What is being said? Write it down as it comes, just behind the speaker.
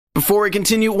Before we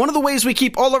continue, one of the ways we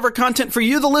keep all of our content for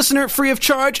you, the listener, free of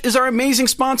charge is our amazing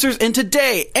sponsors, and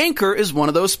today, Anchor is one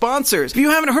of those sponsors. If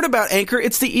you haven't heard about Anchor,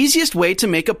 it's the easiest way to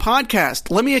make a podcast.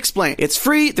 Let me explain. It's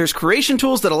free, there's creation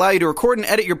tools that allow you to record and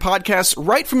edit your podcasts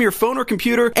right from your phone or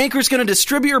computer. Anchor's going to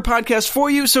distribute your podcast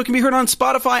for you so it can be heard on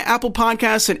Spotify, Apple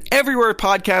Podcasts, and everywhere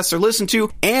podcasts are listened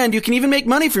to, and you can even make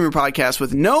money from your podcast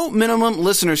with no minimum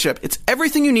listenership. It's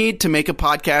everything you need to make a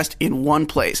podcast in one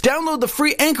place. Download the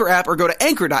free Anchor app or go to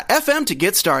anchor.fm to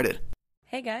get started.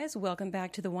 Hey guys, welcome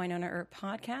back to the Wynonna Earp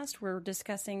podcast. We're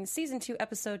discussing season 2,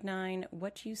 episode 9,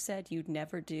 What You Said You'd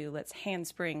Never Do. Let's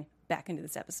handspring back into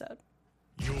this episode.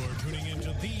 You're tuning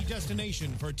into the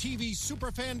destination for TV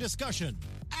superfan discussion,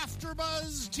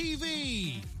 AfterBuzz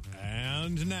TV.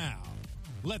 And now,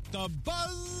 let the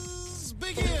buzz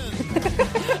begin.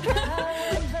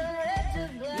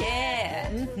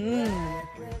 Yeah.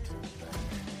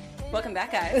 Welcome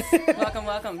back, guys.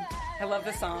 welcome. I love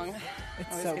this song. It's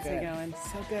Always so gets good. me going.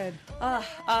 So good.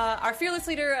 Our fearless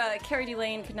leader, Carrie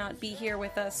DeLane, could not be here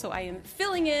with us, so I am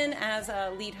filling in as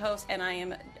a lead host, and I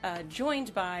am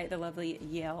joined by the lovely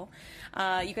Yale.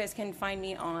 You guys can find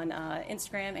me on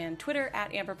Instagram and Twitter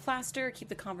at Amber Plaster. Keep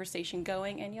the conversation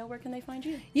going. And Yale, where can they find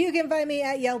you? You can find me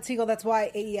at Yale Teagle. That's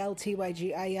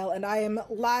YAELTYGIL. And I am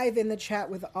live in the chat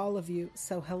with all of you.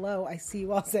 So hello. I see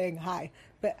you all saying hi.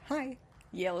 But hi.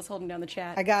 Yale is holding down the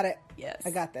chat. I got it. Yes.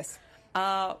 I got this.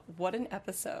 What an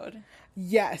episode.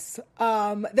 Yes.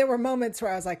 There were moments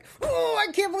where I was like, oh,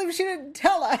 I can't believe she didn't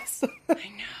tell us. I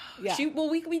know. Yeah.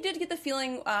 We did get the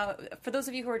feeling, for those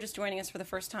of you who are just joining us for the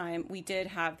first time, we did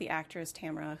have the actress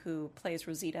Tamara, who plays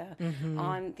Rosita,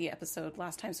 on the episode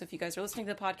last time. So if you guys are listening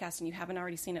to the podcast and you haven't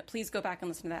already seen it, please go back and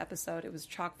listen to that episode. It was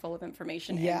chock full of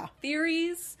information and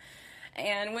theories.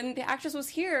 And when the actress was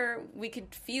here, we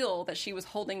could feel that she was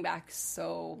holding back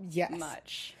so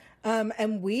much.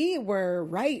 And we were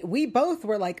right. We both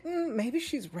were like, maybe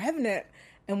she's Revenant.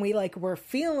 And we were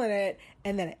feeling it.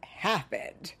 And then it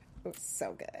happened. It was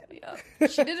so good. Yeah.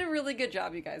 She did a really good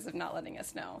job, you guys, of not letting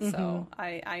us know. So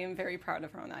I am very proud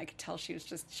of her on that. I could tell she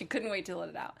couldn't wait to let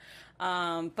it out.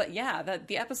 But yeah,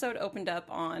 the episode opened up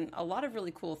on a lot of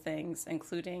really cool things,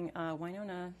 including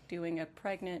Wynonna doing a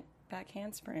pregnant back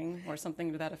handspring or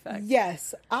something to that effect.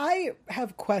 Yes, I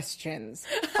have questions.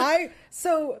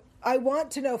 So I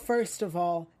want to know, first of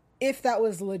all, if that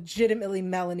was legitimately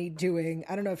Melanie doing.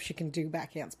 I don't know if she can do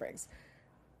back handsprings.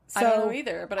 So I don't know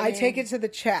either, but I mean, take it to the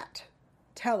chat.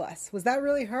 Tell us, was that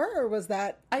really her, or was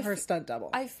that her stunt double?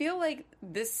 I feel like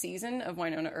this season of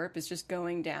Wynonna Earp is just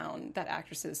going down that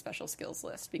actress's special skills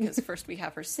list, because first we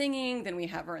have her singing, then we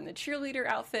have her in the cheerleader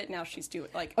outfit, now she's doing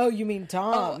Oh, you mean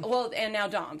Dom? Oh, well, and now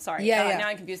Dom, sorry. Yeah. Now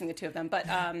I'm confusing the two of them, but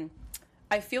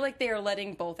I feel like they are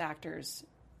letting both actors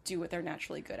do what they're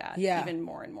naturally good at, even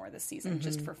more and more this season,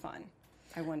 just for fun.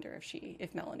 I wonder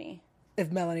if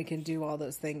Melanie can do all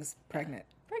those things pregnant.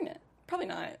 Probably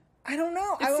not. I don't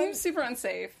know. It seems super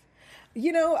unsafe.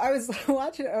 You know, I was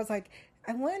watching it. I was like,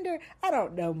 I wonder. I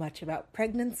don't know much about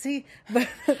pregnancy, but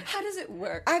how does it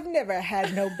work? I've never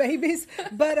had no babies,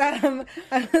 but I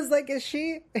was like, is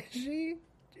the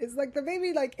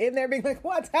baby in there being like,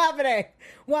 what's happening?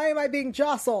 Why am I being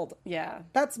jostled? Yeah,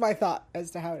 that's my thought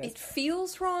as to how it is. It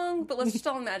feels wrong, but let's just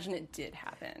all imagine it did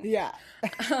happen. Yeah.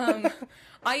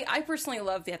 I personally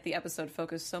love that the episode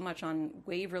focused so much on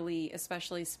Waverly,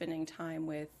 especially spending time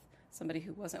with somebody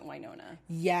who wasn't Wynonna.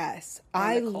 Yes.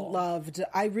 I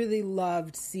really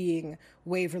loved seeing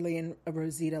Waverly and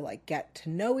Rosita get to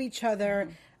know each other.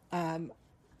 And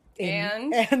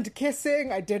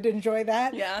kissing. I did enjoy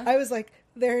that. Yeah. I was like,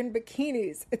 they're in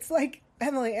bikinis. It's like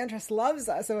Emily Andress loves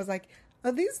us. I was like,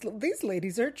 oh, these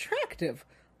ladies are attractive.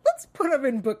 Let's put them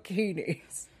in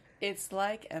bikinis. It's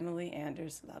like Emily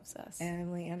Andress loves us.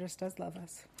 Emily Andress does love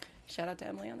us. Shout out to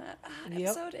Emily on that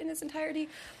episode in its entirety.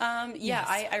 Yes.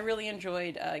 I really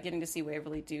enjoyed getting to see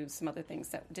Waverly do some other things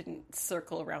that didn't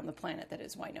circle around the planet that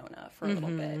is Wynonna for a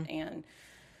little bit. And,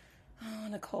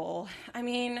 Nicole. I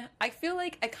mean, I feel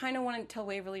like I kind of want to tell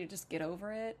Waverly to just get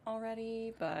over it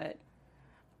already, but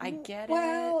I get it.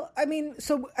 Well, I mean,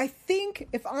 so I think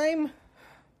if I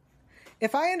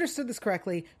understood this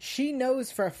correctly, she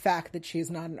knows for a fact that she's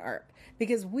not an ARP.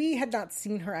 Because we had not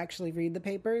seen her actually read the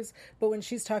papers, but when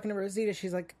she's talking to Rosita,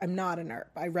 she's like, I'm not an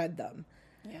ARP. I read them.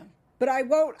 Yeah. But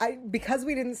because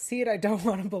we didn't see it, I don't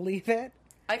want to believe it.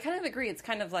 I kind of agree. It's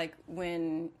kind of like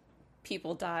when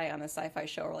people die on a sci-fi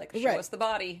show or show us the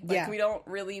body. We don't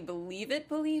really believe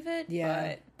it.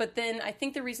 Yeah. But then I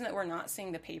think the reason that we're not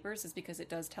seeing the papers is because it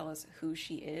does tell us who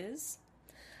she is.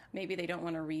 Maybe they don't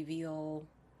want to reveal.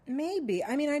 Maybe.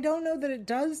 I mean, I don't know that it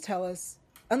does tell us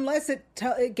Unless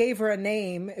it gave her a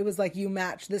name. It was like, you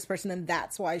match this person, and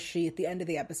that's why she, at the end of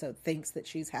the episode, thinks that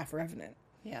she's half Revenant.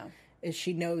 Yeah. Is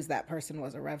she knows that person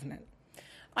was a Revenant.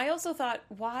 I also thought,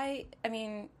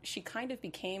 she kind of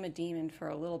became a demon for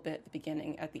a little bit at the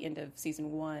beginning, at the end of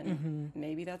season 1. Mm-hmm.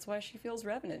 Maybe that's why she feels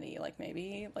Revenant-y. Like,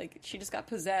 maybe, like, she just got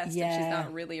possessed and she's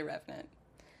not really a Revenant.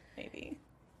 Maybe.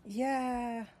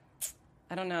 Yeah.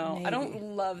 I don't know. Maybe. I don't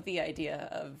love the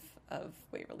idea of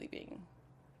Waverly being...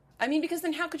 I mean, because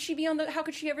then how could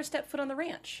she ever step foot on the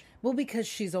ranch? Well, because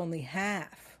she's only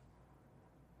half.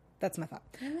 That's my thought.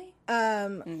 Really?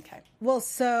 Okay. Well,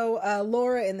 so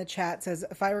Laura in the chat says,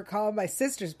 if I recall my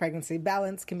sister's pregnancy,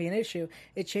 balance can be an issue.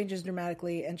 It changes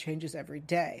dramatically and changes every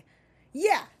day.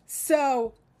 Yeah.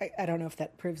 So I don't know if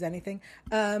that proves anything.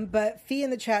 But Fee in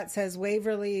the chat says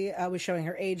Waverly was showing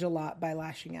her age a lot by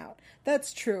lashing out.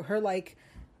 That's true. Her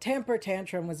temper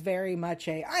tantrum was very much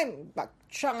I'm a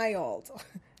child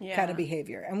kind of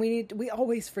behavior. And we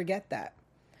always forget that.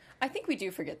 I think we do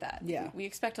forget that. Yeah. We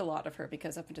expect a lot of her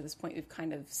because up until this point we've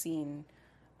kind of seen,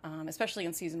 especially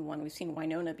in season 1, we've seen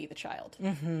Winona be the child.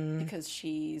 Mm-hmm. Because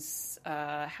she's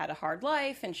had a hard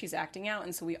life and she's acting out.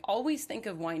 And so we always think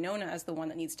of Winona as the one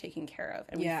that needs taken care of.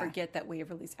 And we forget that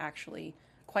Waverly's actually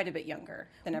quite a bit younger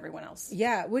than everyone else.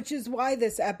 Yeah, which is why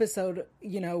this episode,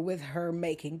 with her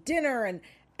making dinner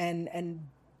and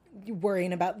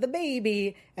worrying about the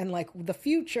baby and the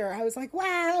future, I was like,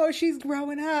 wow, she's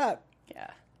growing up.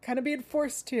 Yeah. Kind of being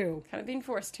forced to. And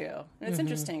it's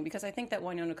interesting because I think that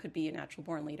Winona could be a natural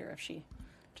born leader if she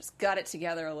just got it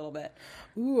together a little bit.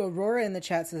 Ooh, Aurora in the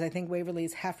chat says, I think Waverly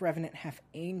is half Revenant, half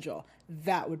Angel.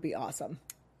 That would be awesome.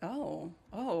 Oh.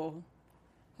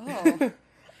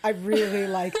 I really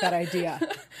like that idea.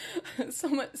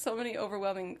 So many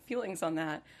overwhelming feelings on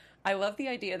that. I love the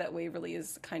idea that Waverly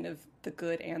is kind of the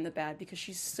good and the bad because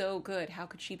she's so good. How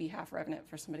could she be half Revenant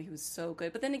for somebody who's so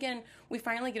good? But then again, we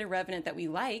finally get a Revenant that we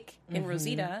like in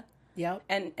Rosita. Yep.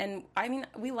 And I mean,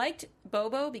 we liked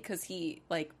Bobo because he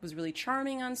was really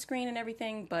charming on screen and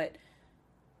everything, but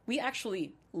we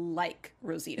actually like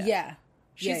Rosita. Yeah.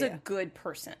 She's a good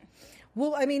person.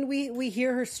 Well, I mean, we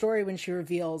hear her story when she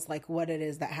reveals what it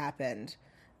is that happened.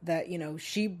 That,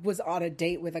 she was on a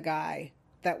date with a guy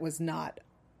that was not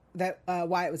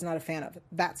Wyatt was not a fan of.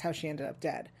 That's how she ended up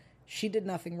dead. She did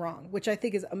nothing wrong, which I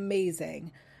think is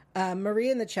amazing.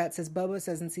 Maria in the chat says Bobo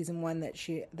says in season 1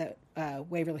 that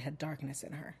Waverly had darkness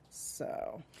in her.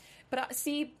 So, but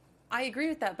I agree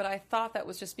with that. But I thought that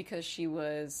was just because she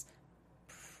was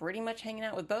pretty much hanging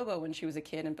out with Bobo when she was a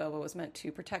kid, and Bobo was meant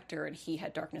to protect her, and he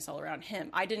had darkness all around him.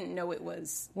 I didn't know it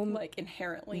was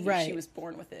inherently she was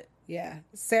born with it. Yeah.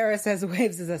 Sarah says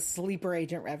Waves is a sleeper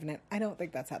agent Revenant. I don't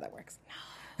think that's how that works.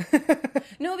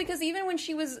 No, because even when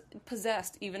she was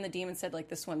possessed, even the demon said,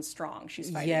 this one's strong.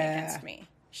 She's fighting against me.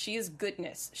 She is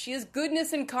goodness. She is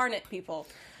goodness incarnate, people.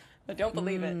 But don't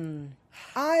believe it.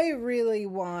 I really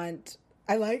like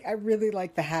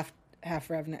the half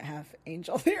Revenant, half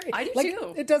Angel theory. I do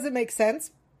too. It doesn't make sense,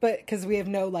 but because we have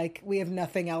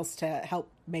nothing else to help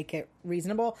make it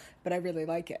reasonable, but I really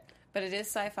like it. But it is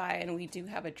sci-fi, and we do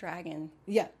have a dragon.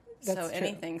 Yeah. That's so true.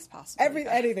 Anything's possible.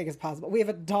 Anything is possible. We have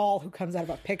a doll who comes out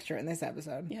of a picture in this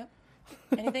episode. Yep.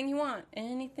 Anything you want.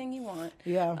 Anything you want.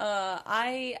 Yeah.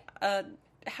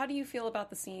 How do you feel about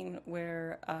the scene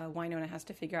where Winona has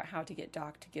to figure out how to get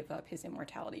Doc to give up his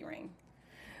immortality ring?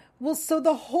 Well, so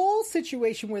the whole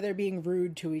situation where they're being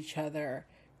rude to each other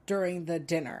during the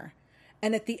dinner,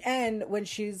 and at the end when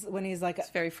he's like,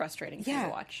 it's very frustrating to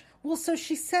watch. Well, so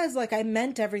she says I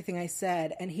meant everything I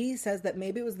said, and he says that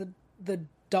maybe it was the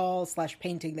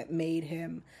doll/painting that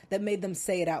made them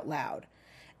say it out loud.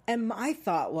 And my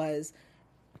thought was,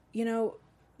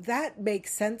 that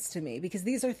makes sense to me because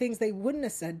these are things they wouldn't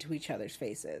have said to each other's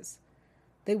faces.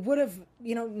 They would have,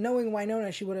 knowing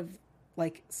Winona, she would have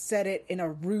said it in a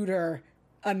ruder,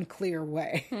 unclear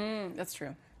way. That's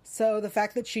true. So the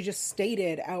fact that she just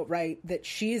stated outright that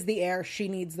she's the heir, she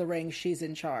needs the ring, she's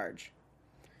in charge.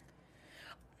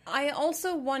 I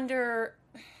also wonder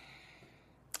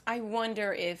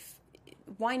if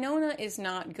Winona is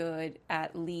not good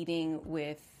at leading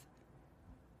with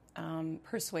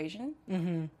persuasion.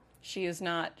 Mm-hmm. She's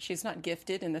not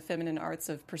gifted in the feminine arts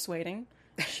of persuading.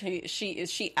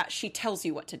 She tells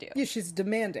you what to do. Yeah, she's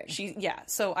demanding.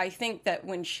 So I think that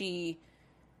when she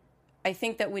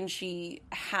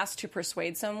has to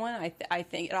persuade someone, I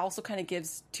think it also kind of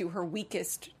gives to her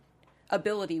weakest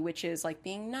ability, which is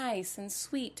being nice and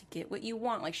sweet to get what you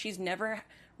want. She's never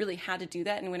really had to do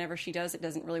that, and whenever she does, it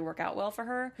doesn't really work out well for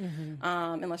her,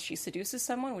 unless she seduces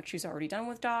someone, which she's already done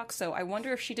with Doc. So I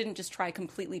wonder if she didn't just try a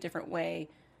completely different way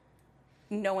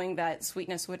knowing that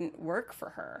sweetness wouldn't work for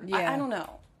her. Yeah. I don't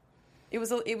know. It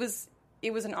was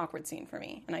an awkward scene for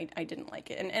me, and I didn't like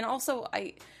it. And also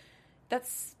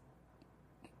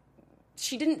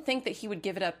she didn't think that he would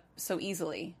give it up so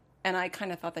easily, and I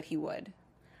kind of thought that he would.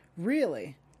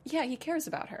 Really? Yeah, he cares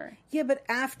about her. Yeah, but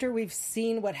after we've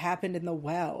seen what happened in the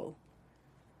well.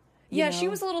 Yeah, know? she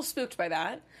was a little spooked by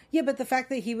that. Yeah, but the fact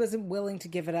that he wasn't willing to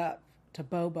give it up to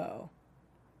Bobo.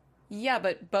 Yeah,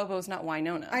 but Bobo's not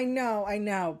Winona. I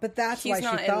know, but that's why He's she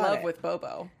not thought in love it. with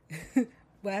Bobo.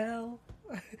 Well,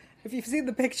 if you've seen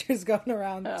the pictures going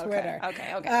around Twitter.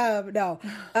 Okay. No.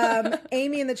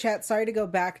 Amy in the chat, sorry to go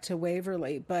back to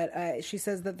Waverly, but she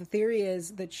says that the theory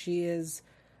is that she is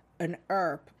an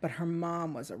Earp, but her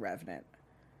mom was a Revenant,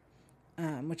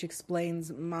 which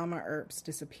explains Mama Earp's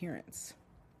disappearance.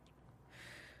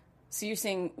 So you're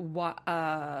saying,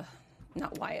 not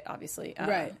Wyatt, obviously.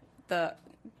 Right. The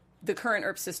current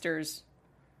Earp sister's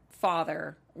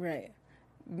father. Right.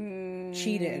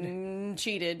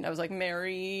 Cheated. I was like,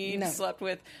 married, slept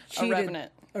with a Cheated.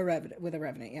 Revenant. With a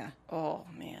Revenant, yeah. Oh,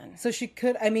 man. So she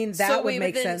could, I mean, that would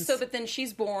make sense. But then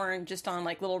she's born just on,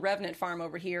 like, little Revenant farm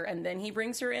over here, and then he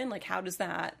brings her in? Like, how does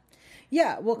that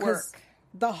Yeah, well, because work?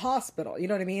 The hospital, you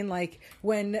know what I mean? Like,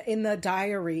 when in the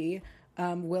diary,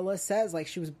 Willa says, like,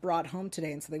 she was brought home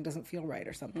today and something doesn't feel right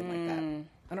or something like that.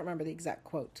 I don't remember the exact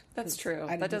quote. That's true.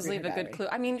 I didn't That does read leave her a good diary. clue.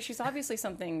 I mean, she's obviously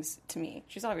something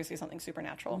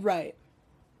supernatural. Right.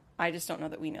 I just don't know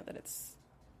that we know that it's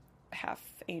half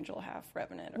angel, half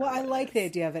Revenant. Well, I what it like is. the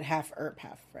idea of it half Earp,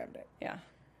 half Revenant. Yeah.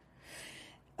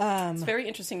 It's very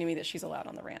interesting to me that she's allowed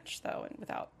on the ranch, though, and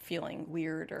without feeling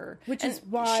weird or... Which and is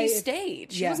why she if-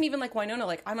 stayed. She yeah. wasn't even like Winona,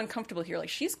 like, I'm uncomfortable here. Like,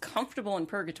 she's comfortable in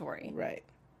purgatory. Right.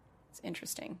 It's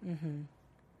interesting.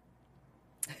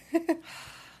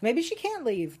 Maybe she can't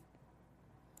leave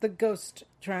the ghost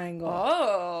triangle.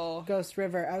 Oh. Ghost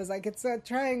River. I was like, it's a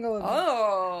triangle of...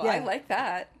 Oh, Yeah. I like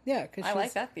that. Yeah, because I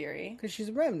like that theory. Because she's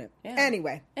a Revenant. Yeah.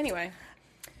 Anyway.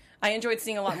 I enjoyed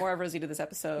seeing a lot more of Rosita this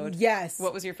episode. Yes.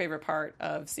 What was your favorite part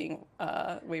of seeing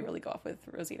Waverly go off with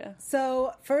Rosita?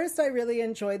 So, first, I really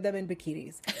enjoyed them in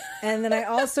bikinis. And then I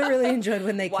also really enjoyed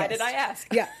when they kissed. Why did I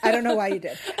ask? Yeah, I don't know why you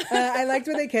did. I liked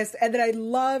when they kissed. And then I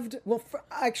loved,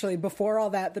 actually, before all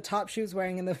that, the top she was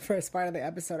wearing in the first part of the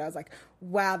episode, I was like,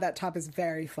 wow, that top is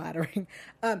very flattering.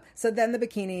 So then the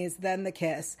bikinis, then the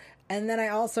kiss. And then I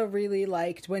also really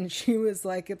liked when she was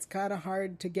like, it's kind of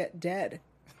hard to get dead.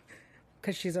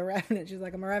 Because she's a Revenant. She's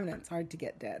like, I'm a Revenant. It's hard to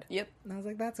get dead. Yep. And I was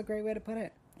like, that's a great way to put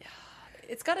it.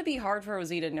 It's got to be hard for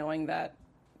Rosita knowing that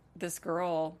this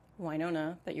girl,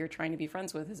 Winona, that you're trying to be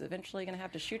friends with is eventually going to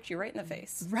have to shoot you right in the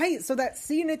face. Right. So that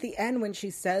scene at the end when she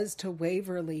says to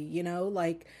Waverly, you know,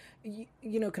 like, you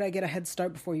know, could I get a head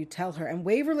start before you tell her? And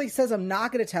Waverly says, I'm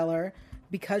not going to tell her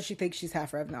because she thinks she's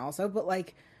half Revenant also. But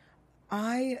like,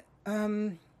 I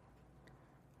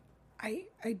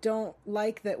don't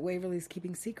like that Waverly's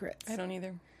keeping secrets. I don't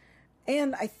either.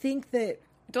 And I think that...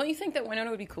 Don't you think that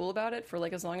Winona would be cool about it for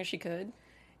like as long as she could?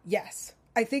 Yes.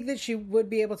 I think that she would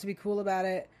be able to be cool about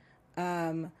it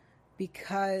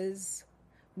because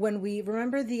when we...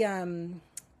 Remember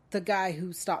the guy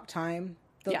who stopped time?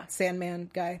 The Sandman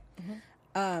guy?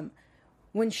 Mm-hmm.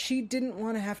 When she didn't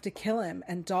want to have to kill him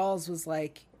and Dolls was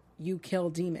like, you kill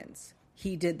demons.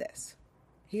 He did this.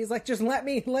 He's like, just let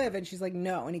me live. And she's like,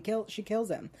 no. And she kills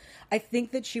him. I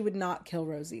think that she would not kill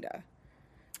Rosita.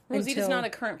 Rosita's not a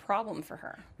current problem for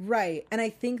her. Right. And I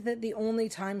think that the only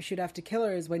time she'd have to kill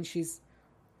her is when she's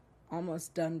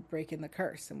almost done breaking the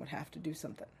curse and would have to do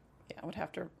something. Yeah, would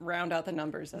have to round out the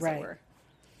numbers, as Right. it were.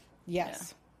 Yes.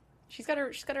 Yeah. She's got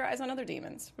her eyes on other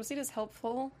demons. Rosita's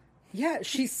helpful. Yeah,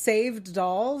 she saved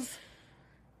Dolls.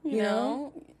 You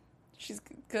know? She's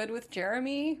good with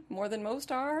Jeremy, more than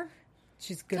most are.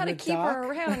 She's good Gotta with keep Doc. her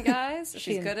around, guys.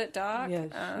 She's and- good at Doc.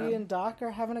 Yeah, she and Doc are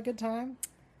having a good time.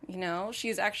 You know,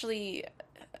 she's actually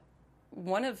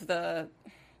one of the,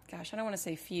 gosh, I don't want to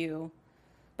say few,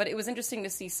 but it was interesting to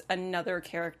see another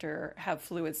character have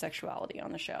fluid sexuality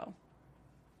on the show.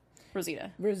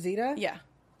 Rosita. Yeah.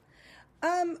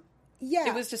 Yeah.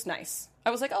 It was just nice. I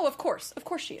was like, oh, of course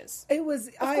she is. It was.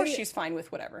 Of course she's fine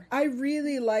with whatever. I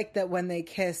really liked that when they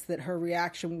kissed, that her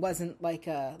reaction wasn't like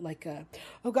a,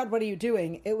 oh God, what are you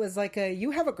doing? It was like a, you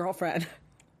have a girlfriend.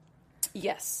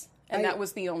 Yes. And that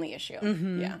was the only issue.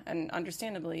 Mm-hmm. Yeah. And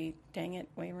understandably, dang it,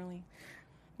 Waverly.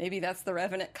 Maybe that's the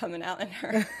Revenant coming out in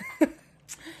her.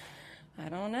 I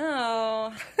don't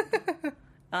know.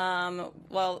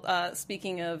 Well,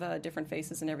 speaking of different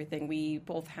faces and everything, we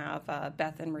both have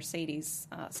Beth and Mercedes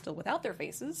still without their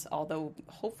faces, although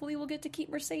hopefully we'll get to keep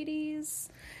Mercedes.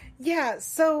 Yeah,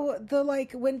 so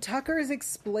when Tucker is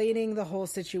explaining the whole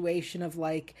situation of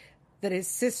that his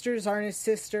sisters aren't his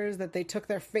sisters, that they took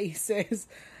their faces.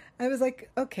 I was like,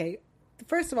 okay,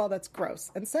 first of all, that's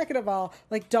gross. And second of all,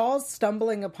 like, dolls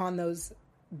stumbling upon those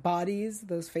bodies,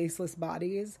 those faceless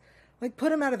bodies, like,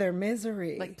 put them out of their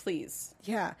misery. Like, please.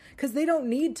 Yeah, because they don't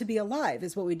need to be alive,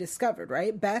 is what we discovered,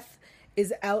 right? Beth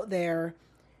is out there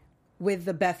with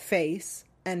the Beth face,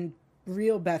 and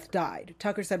real Beth died.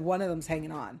 Tucker said one of them's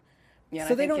hanging on. Yeah,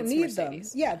 so I they think don't it's need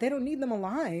Mercedes. them. Yeah, they don't need them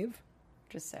alive.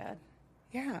 Just sad.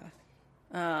 Yeah.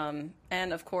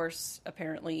 And of course,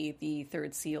 apparently the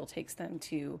third seal takes them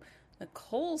to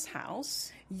Nicole's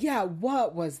house. Yeah,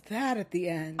 what was that at the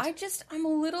end? I'm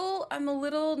a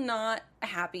little not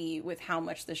happy with how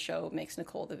much the show makes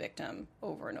Nicole the victim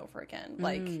over and over again.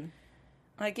 Like,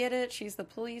 I get it, she's the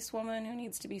police woman who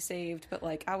needs to be saved, but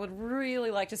like, I would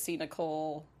really like to see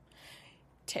Nicole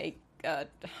take, I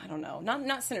don't know,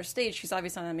 not center stage. She's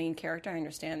obviously not a main character. I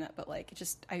understand that, but like,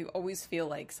 I always feel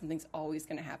like something's always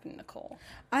going to happen to Nicole.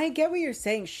 I get what you're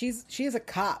saying. She is a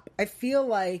cop. I feel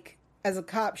like as a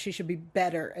cop, she should be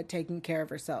better at taking care of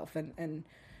herself and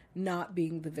not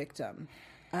being the victim.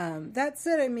 That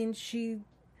said, I mean,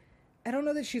 I don't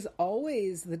know that she's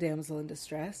always the damsel in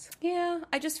distress. Yeah,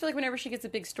 I just feel like whenever she gets a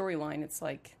big storyline, it's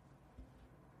like,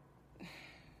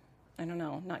 I don't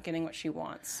know, not getting what she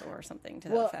wants or something to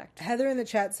that effect. Heather in the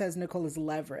chat says Nicole is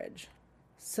leverage.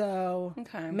 So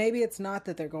Okay. maybe it's not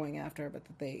that they're going after her, but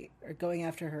that they are going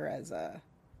after her as a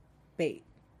bait.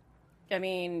 I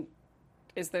mean,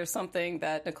 is there something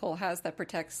that Nicole has that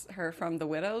protects her from the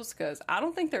widows? Because I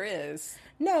don't think there is.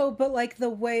 No, but like the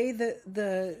way that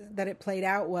that it played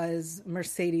out was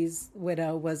Mercedes'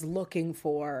 widow was looking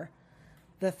for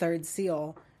the third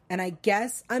seal, and I'm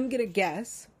gonna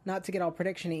guess, not to get all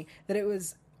prediction-y, that it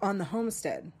was on the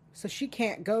homestead, so she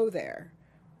can't go there,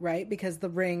 right? Because the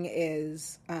ring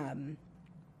is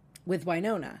with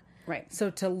Winona, Right. So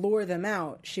to lure them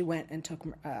out, she went and took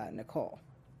Nicole.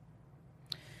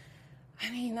 I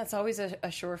mean, that's always a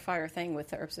surefire thing with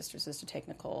the Earp Sisters, is to take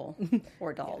Nicole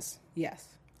or Dolls. Yes.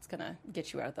 It's going to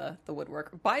get you out of the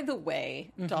woodwork. By the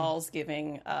way, Dolls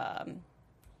giving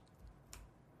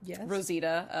Yes.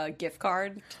 Rosita a gift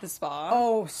card to the spa.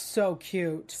 Oh, so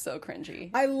cute. So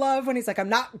cringy. I love when he's like, I'm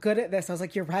not good at this. I was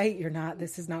like, you're right. You're not.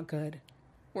 This is not good.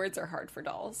 Words are hard for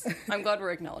Dolls. I'm glad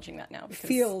we're acknowledging that now. Because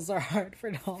Feels are hard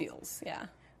for dolls. Feels, yeah.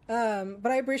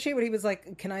 But I appreciate what he was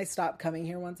like, can I stop coming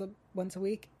here once a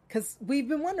week? Because we've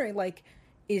been wondering, like,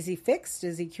 is he fixed?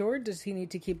 Is he cured? Does he need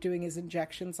to keep doing his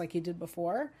injections like he did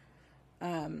before?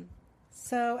 And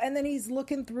then he's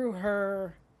looking through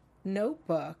her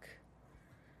notebook.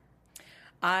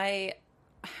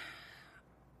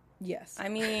 Yes. I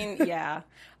mean, yeah.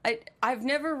 I've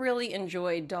never really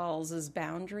enjoyed Dolls'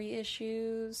 boundary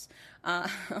issues,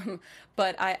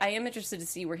 but I am interested to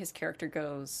see where his character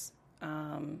goes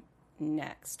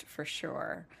next, for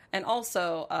sure. And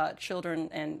also, children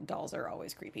and dolls are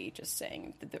always creepy, just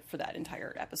saying. For that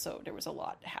entire episode, there was a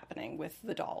lot happening with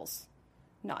the dolls.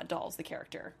 Not Dolls, the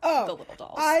character. Oh, the little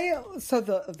dolls. So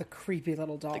the creepy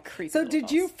little doll. The creepy so little did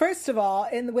dolls. you, first of all,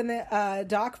 when the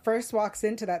Doc first walks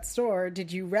into that store,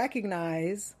 did you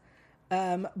recognize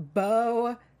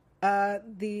Bo,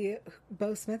 the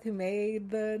Bo Smith who made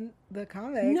the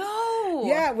comic? No!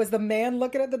 Yeah, it was the man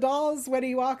looking at the dolls when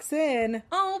he walks in.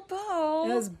 Oh, Bo!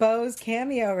 It was Bo's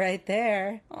cameo right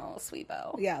there. Oh, sweet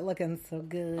Bo. Yeah, looking so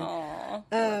good. Aw, love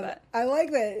that. I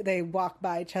like that they walk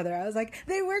by each other. I was like,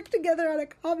 they work together on a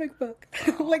comic book.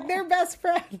 Like, they're best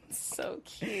friends. So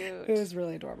cute. It was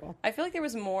really adorable. I feel like there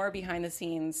was more behind the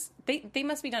scenes. They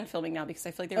must be done filming now, because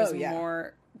I feel like there was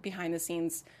more behind the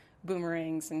scenes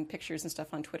boomerangs and pictures and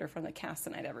stuff on Twitter from the cast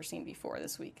than I'd ever seen before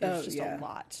this week. It was just a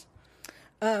lot.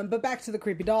 But back to the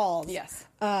creepy dolls. Yes.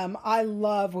 I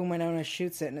love when Winona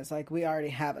shoots it and it's like, we already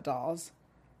have a dolls.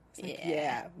 It's like,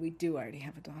 yeah, we do already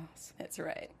have a dolls. That's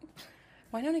right.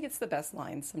 Winona gets the best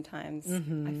lines sometimes.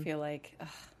 I feel like,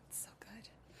 it's so good.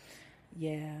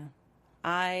 Yeah.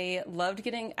 I loved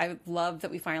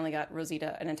that we finally got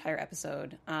Rosita an entire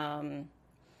episode.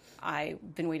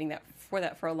 I've been waiting for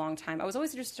that for a long time. I was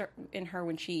always interested in her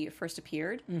when she first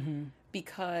appeared,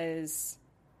 because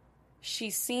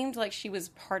she seemed like she was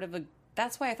part of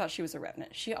that's why I thought she was a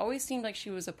Revenant. She always seemed like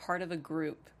she was a part of a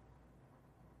group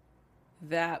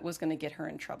that was going to get her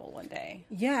in trouble one day.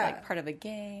 Yeah. Like part of a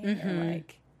gang or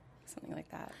like something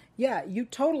like that. Yeah, you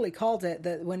totally called it,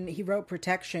 that when he wrote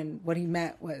Protection, what he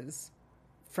meant was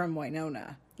from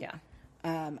Winona. Yeah.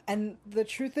 And the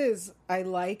truth is, I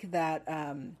like that,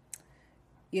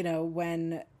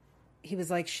 when he was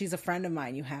like, she's a friend of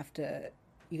mine, you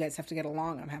guys have to get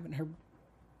along.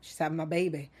 She's having my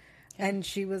baby. Yeah. And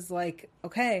she was like,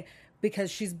 okay, because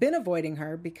she's been avoiding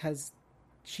her because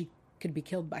she could be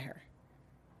killed by her.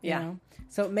 Yeah. You know?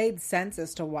 So it made sense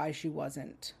as to why she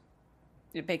wasn't.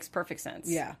 It makes perfect sense.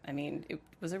 Yeah. I mean, it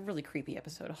was a really creepy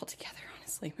episode altogether,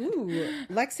 honestly. Ooh,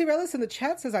 Lexi Rellis in the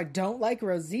chat says, I don't like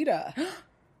Rosita.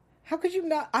 How could you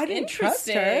not? I didn't trust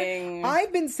her. Interesting.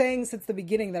 I've been saying since the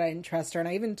beginning that I didn't trust her, and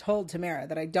I even told Tamara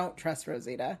that I don't trust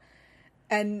Rosita.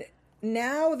 And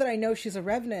now that I know she's a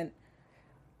Revenant,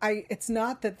 it's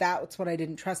not that that's what I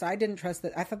didn't trust. I didn't trust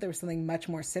that. I thought there was something much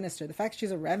more sinister. The fact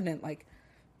she's a Revenant, like,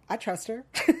 I trust her.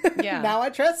 Yeah. Now I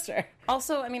trust her.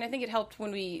 Also, I mean, I think it helped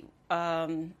when we...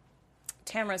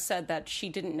 Tamara said that she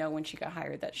didn't know when she got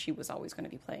hired that she was always going to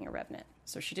be playing a Revenant.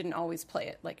 So she didn't always play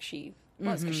it like she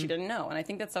was because she didn't know. And I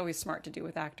think that's always smart to do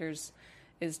with actors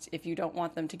is if you don't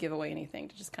want them to give away anything,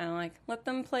 to just kind of like let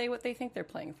them play what they think they're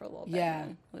playing for a little bit. Yeah.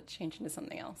 And let it change into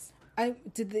something else.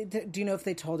 Do you know if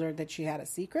they told her that she had a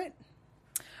secret?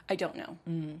 I don't know.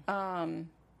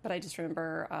 But I just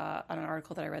remember on an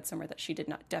article that I read somewhere that she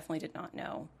definitely did not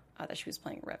know that she was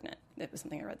playing a Revenant. It was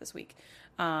something I read this week.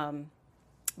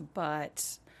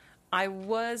 But I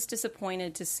was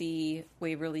disappointed to see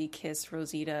Waverly kiss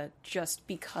Rosita just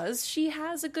because she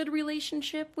has a good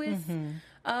relationship with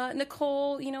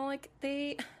Nicole. You know, like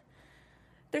they're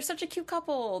such a cute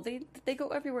couple. They go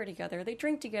everywhere together. They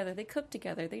drink together. They cook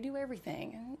together. They do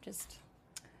everything. And just,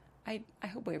 I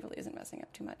hope Waverly isn't messing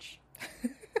up too much.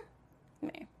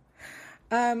 Me.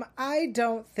 I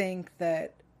don't think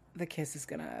that the kiss is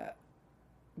gonna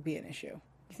be an issue.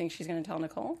 You think she's going to tell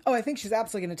Nicole? Oh, I think she's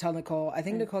absolutely going to tell Nicole. I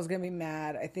think Nicole's going to be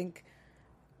mad. I think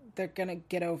they're going to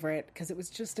get over it because it was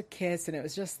just a kiss and it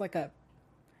was just like it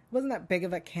wasn't that big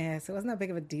of a kiss. It wasn't that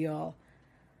big of a deal.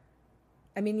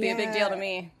 I mean, Be a big deal to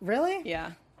me. Really?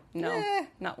 Yeah. No,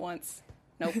 not once.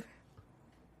 Nope.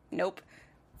 Nope.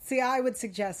 See, I would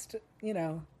suggest,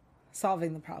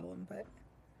 solving the problem, but...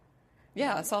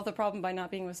 Yeah, solve the problem by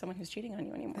not being with someone who's cheating on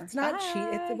you anymore. It's not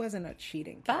cheating. It wasn't a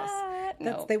cheating kiss.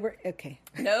 No. They were... Okay.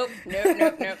 Nope.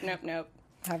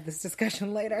 Have this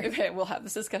discussion later. Okay, we'll have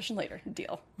this discussion later.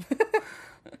 Deal.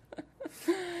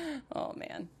 Oh,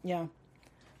 man. Yeah.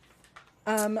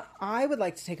 I would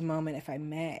like to take a moment, if I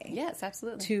may. Yes,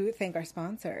 absolutely. To thank our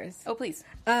sponsors. Oh, please.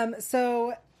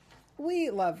 So we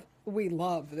love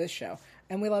this show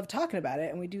and we love talking about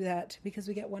it, and we do that because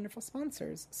we get wonderful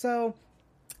sponsors. So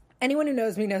anyone who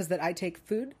knows me knows that I take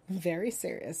food very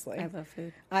seriously. I love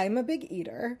food. I'm a big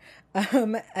eater.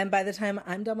 And by the time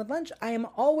I'm done with lunch, I am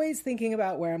always thinking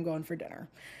about where I'm going for dinner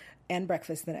and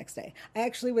breakfast the next day. I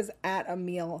actually was at a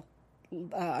meal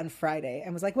on Friday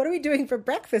and was like, what are we doing for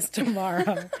breakfast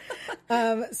tomorrow?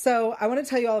 So I want to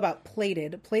tell you all about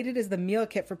Plated. Plated is the meal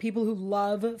kit for people who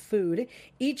love food.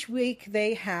 Each week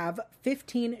they have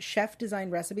 15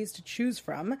 chef-designed recipes to choose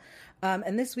from.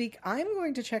 And this week I'm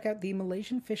going to check out the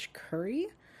Malaysian fish curry.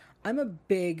 I'm a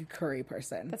big curry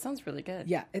person. That sounds really good.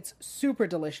 Yeah, it's super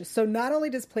delicious. So not only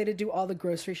does Plated do all the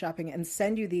grocery shopping and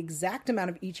send you the exact amount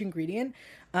of each ingredient,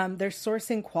 they're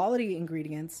sourcing quality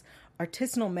ingredients.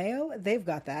 Artisanal mayo, they've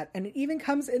got that. And it even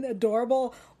comes in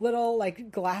adorable little,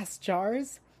 glass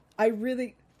jars.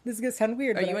 This is going to sound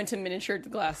weird. Are you into miniature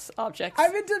glass objects?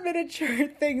 I'm into miniature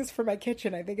things for my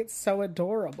kitchen. I think it's so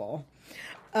adorable.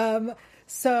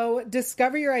 So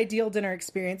discover your ideal dinner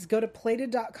experience. Go to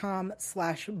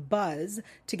plated.com/buzz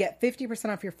to get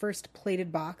 50% off your first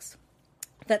Plated box.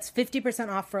 That's 50%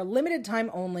 off for a limited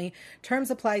time only. Terms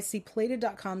apply. See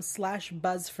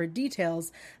plated.com/buzz for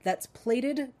details. That's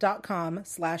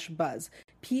plated.com/buzz.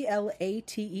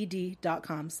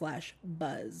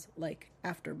 PLATED.com/buzz. Like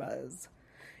after buzz.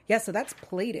 Yeah, so that's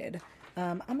Plated.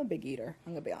 I'm a big eater,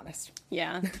 I'm going to be honest.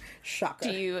 Yeah.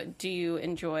 Shocker. Do you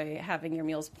enjoy having your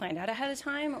meals planned out ahead of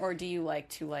time, or do you like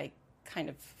to kind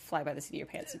of fly by the seat of your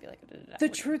pants and be like... The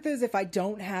truth is, if I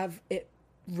don't have it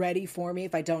ready for me,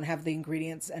 if I don't have the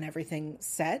ingredients and everything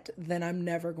set, then I'm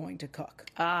never going to cook.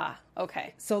 Ah,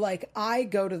 okay. So I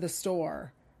go to the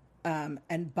store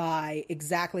and buy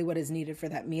exactly what is needed for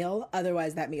that meal.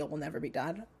 Otherwise, that meal will never be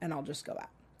done, and I'll just go out.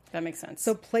 That makes sense.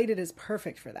 So Plated is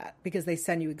perfect for that because they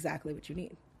send you exactly what you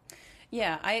need.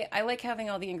 Yeah, I like having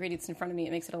all the ingredients in front of me.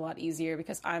 It makes it a lot easier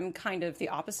because I'm kind of the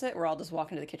opposite, where I'll just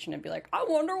walk into the kitchen and be like, I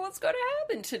wonder what's going to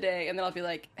happen today. And then I'll be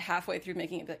like, halfway through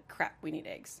making it, be like, crap, we need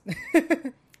eggs.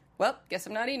 Well, guess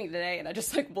I'm not eating today. And I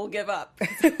just we'll give up.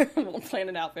 We'll plan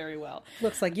it out very well.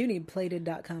 Looks like you need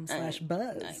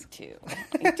plated.com/buzz. I do.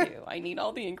 I need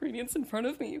all the ingredients in front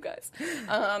of me, you guys.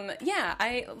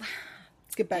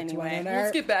 Let's get back to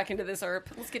let's get back into this ERP.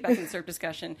 Let's get back into this ERP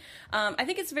discussion. I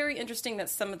think it's very interesting that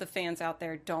some of the fans out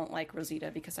there don't like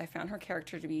Rosita because I found her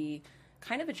character to be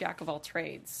kind of a jack of all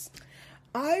trades.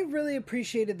 I really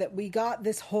appreciated that we got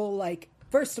this whole,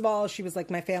 first of all, she was like,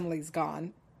 my family's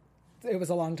gone. it was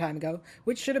a long time ago,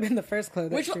 which should have been the first clue.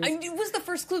 Which it was the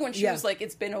first clue when she Yeah. was like,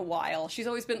 it's been a while. She's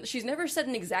never said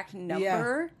an exact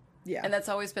number. Yeah. And that's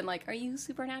always been like, are you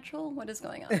supernatural? What is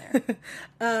going on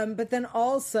there? But then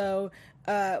also,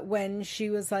 when she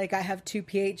was like, I have 2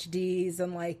 PhDs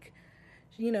and like,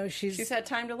 you know, She's had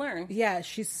time to learn. yeah,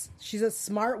 she's a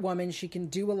smart woman. She can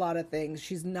do a lot of things.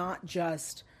 She's not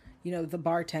just, you know, the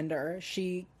bartender.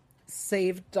 She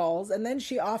saved dolls, and then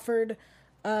she offered,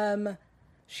 what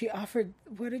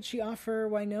did she offer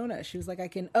Winona? She was like,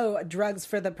 drugs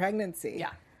for the pregnancy.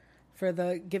 Yeah. For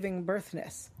the giving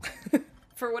birthness.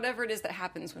 For whatever it is that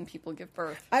happens when people give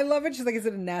birth. I love it. She's like, is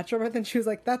it a natural birth? And she was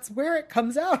like, that's where it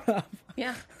comes out of.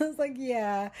 Yeah. I was like,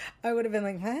 yeah. I would have been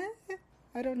like, huh?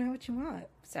 I don't know what you want.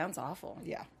 Sounds awful.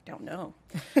 Yeah. Don't know.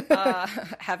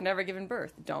 Have never given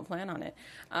birth. Don't plan on it.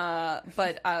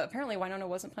 But apparently Winona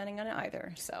wasn't planning on it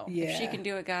either. So if she Yeah. can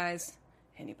do it, guys,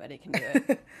 anybody can do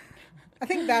it. I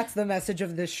think that's the message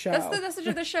of this show. That's the message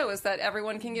of the show, is that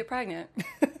everyone can get pregnant.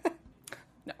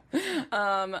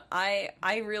 No.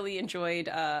 I really enjoyed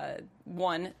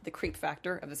the creep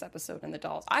factor of this episode and the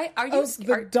dolls.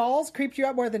 The dolls creeped you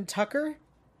out more than Tucker?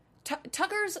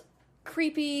 Tucker's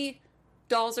creepy.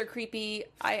 Dolls are creepy.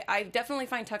 I definitely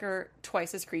find Tucker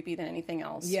twice as creepy than anything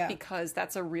else. Yeah. Because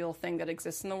that's a real thing that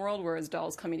exists in the world, whereas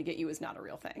dolls coming to get you is not a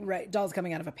real thing. Right, dolls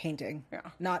coming out of a painting. Yeah.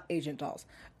 Not agent dolls.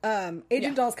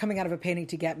 Agent dolls coming out of a painting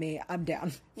to get me, I'm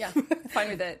down. Yeah.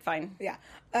 Fine with it. Fine. Yeah.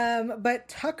 But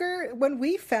Tucker, when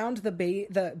we found the body,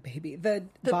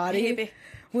 baby.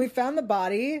 when we found the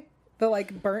body, the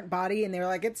like burnt body, and they were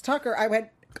like, it's Tucker, I went,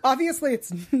 obviously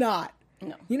it's not.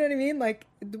 No. You know what I mean? Like,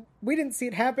 we didn't see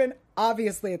it happen.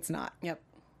 Obviously it's not. Yep.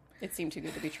 It seemed too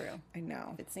good to be true. I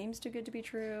know. It seems too good to be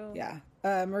true. Yeah.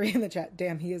 Marie in the chat,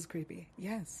 damn, he is creepy.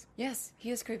 Yes. Yes,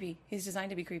 he is creepy. He's designed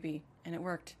to be creepy, and it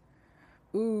worked.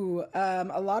 Ooh,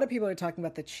 a lot of people are talking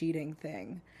about the cheating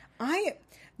thing.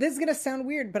 This is going to sound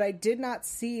weird, but I did not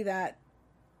see that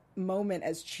moment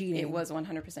as cheating. It was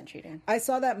 100% cheating. I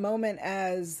saw that moment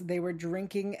as they were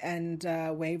drinking and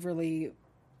Waverly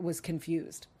was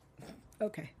confused.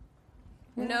 Okay.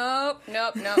 Nope.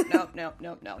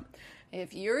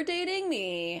 If you're dating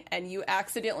me and you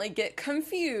accidentally get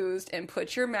confused and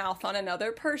put your mouth on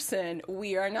another person,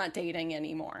 we are not dating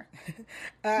anymore.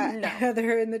 No.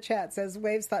 Heather in the chat says,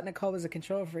 Waves thought Nicole was a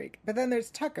control freak. But then there's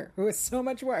Tucker, who is so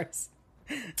much worse.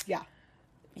 Yeah.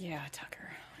 Yeah,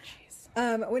 Tucker.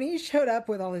 Jeez. When he showed up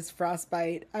with all his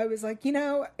frostbite, I was like, you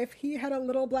know, if he had a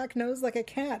little black nose like a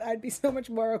cat, I'd be so much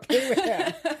more okay with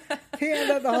him. If he had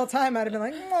that the whole time, I'd have been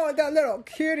like, oh, that little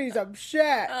kitty's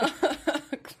upset.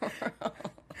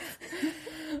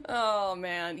 Oh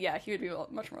man, yeah, he would be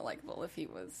much more likable if he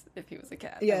was a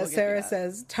cat. Yeah, Sarah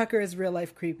says Tucker is real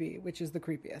life creepy, which is the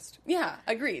creepiest. Yeah,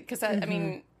 agreed. Because I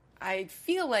mean, I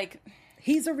feel like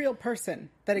he's a real person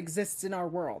that exists in our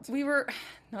world. we were,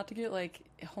 not to get like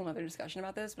a whole other discussion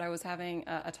about this, but I was having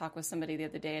a talk with somebody the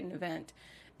other day at an event,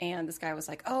 and this guy was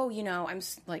like, "Oh, you know,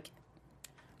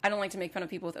 I don't like to make fun of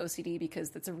people with OCD because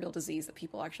that's a real disease that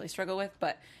people actually struggle with."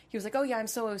 But he was like, "Oh yeah, I'm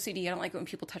so OCD. I don't like it when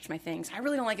people touch my things. I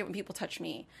really don't like it when people touch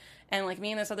me." And like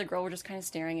me and this other girl were just kind of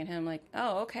staring at him like,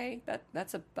 "Oh, okay,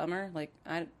 that's a bummer." Like,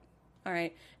 all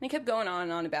right. And he kept going on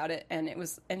and on about it, and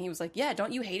he was like, "Yeah,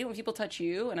 don't you hate it when people touch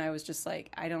you?" And I was just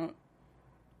like, I don't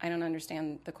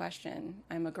understand the question.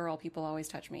 I'm a girl. People always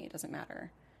touch me. It doesn't matter.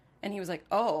 And he was like,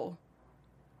 "Oh,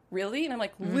 really?" And I'm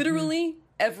like, literally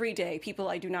every day, people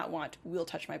I do not want will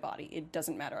touch my body. It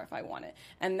doesn't matter if I want it.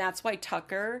 And that's why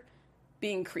Tucker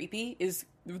being creepy is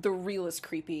the realest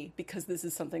creepy, because this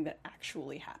is something that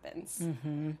actually happens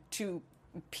to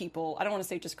people. I don't want to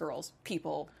say just girls,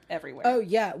 people everywhere. Oh,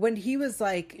 yeah. When he was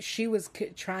like, she was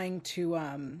trying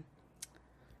to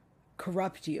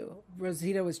corrupt you.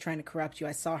 Rosita was trying to corrupt you.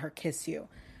 I saw her kiss you.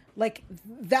 Like,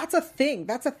 that's a thing.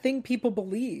 That's a thing people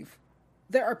believe.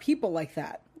 There are people like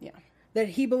that. Yeah. That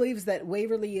he believes that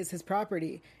Waverly is his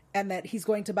property and that he's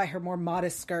going to buy her more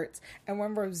modest skirts. And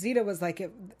when Rosita was like,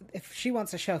 if she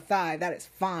wants to show thigh, that is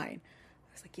fine.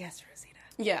 I was like, yes, Rosita.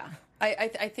 Yeah.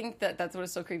 I think that's what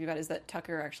is so creepy about it, is that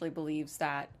Tucker actually believes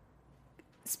that,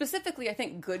 specifically, I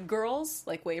think good girls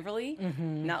like Waverly,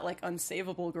 not like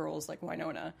unsavable girls like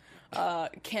Winona,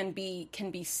 can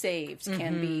be saved,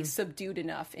 can be subdued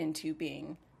enough into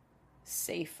being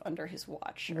safe under his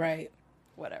watch. Right.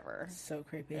 Whatever. So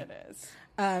creepy. It is.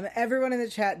 Everyone in the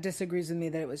chat disagrees with me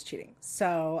that it was cheating.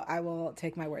 So I will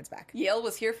take my words back. Yale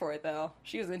was here for it, though.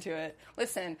 She was into it.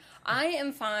 Listen, I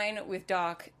am fine with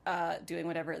Doc doing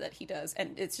whatever that he does.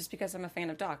 And it's just because I'm a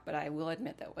fan of Doc. But I will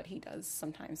admit that what he does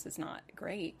sometimes is not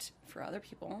great for other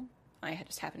people. I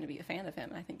just happen to be a fan of him.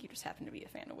 And I think you just happen to be a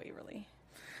fan of Waverly.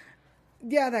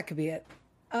 Yeah, that could be it.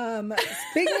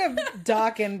 Speaking of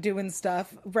Doc and doing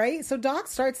stuff, right? So Doc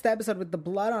starts the episode with the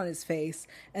blood on his face,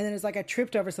 and then it's like I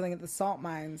tripped over something at the salt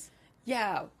mines.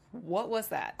 Yeah. What was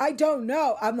that? I don't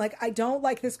know. I'm like, I don't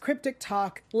like this cryptic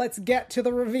talk. Let's get to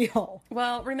the reveal.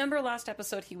 Well, remember last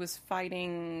episode he was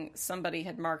fighting, somebody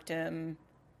had marked him,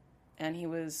 and he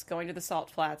was going to the salt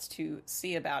flats to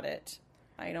see about it.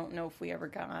 I don't know if we ever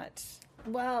got...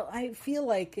 Well, I feel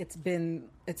like it's been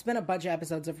a bunch of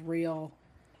episodes of real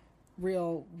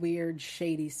weird,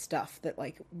 shady stuff that,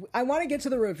 like, I want to get to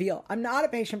the reveal. I'm not a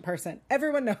patient person.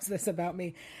 Everyone knows this about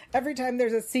me. Every time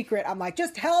there's a secret, I'm like,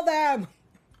 just tell them.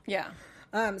 Yeah.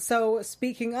 So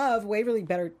speaking of, Waverly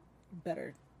better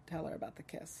tell her about the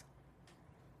kiss.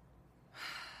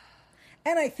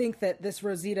 And I think that this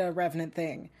Rosita Revenant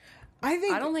thing, I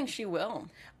don't think she will.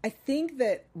 I think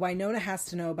that Winona has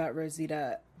to know about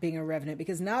Rosita being a Revenant,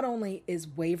 because not only is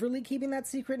Waverly keeping that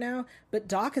secret now, but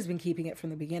Doc has been keeping it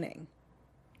from the beginning.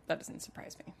 That doesn't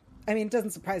surprise me. I mean, it doesn't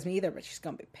surprise me either, but she's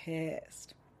gonna be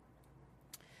pissed.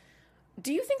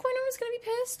 Do you think Winona's gonna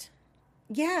be pissed?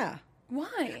 Yeah.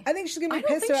 Why? I think she's gonna be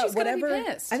pissed about whatever.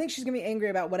 I think she's gonna be angry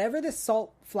about whatever this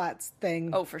salt flats thing.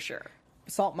 Oh, for sure.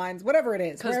 Salt mines, whatever it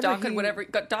is. Because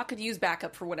Doc could use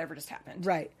backup for whatever just happened.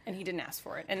 Right. And he didn't ask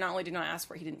for it. And not only did not ask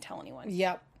for it, he didn't tell anyone.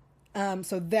 Yep.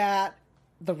 So that,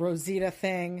 the Rosita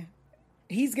thing,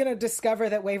 he's going to discover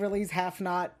that Waverly's half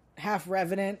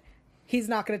Revenant. He's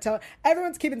not going to tell.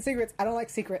 Everyone's keeping secrets. I don't like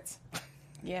secrets.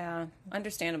 Yeah,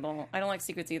 understandable. I don't like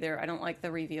secrets either. I don't like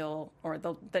the reveal, or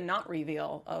the not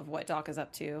reveal of what Doc is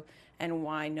up to and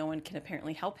why no one can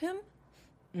apparently help him.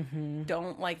 Mm-hmm.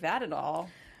 Don't like that at all.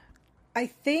 I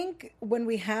think when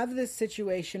we have this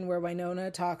situation where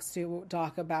Winona talks to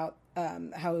Doc about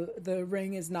how the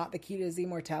ring is not the key to his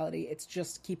immortality, it's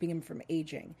just keeping him from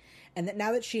aging. And that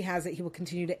now that she has it, he will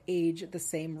continue to age at the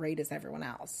same rate as everyone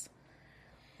else.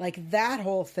 Like, that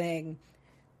whole thing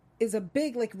is a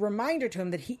big, like, reminder to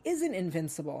him that he isn't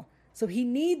invincible. So he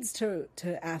needs to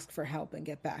ask for help and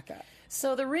get back up.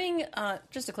 So the ring,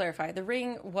 just to clarify, the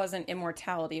ring wasn't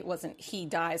immortality. It wasn't he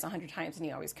dies 100 times and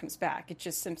he always comes back. It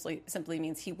just simply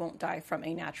means he won't die from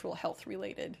a natural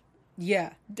health-related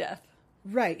death.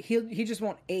 Right. He just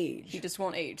won't age. He just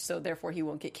won't age, so therefore he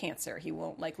won't get cancer. He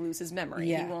won't, like, lose his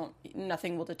memory. Yeah.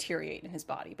 Nothing will deteriorate in his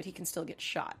body, but he can still get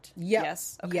shot. Yep.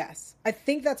 Yes? Okay. Yes. I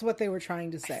think that's what they were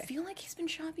trying to say. I feel like he's been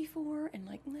shot before and,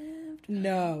 like, lived.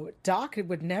 No. Doc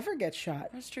would never get shot.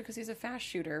 That's true, because he's a fast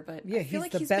shooter, but yeah, I feel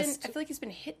like the best. I feel like he's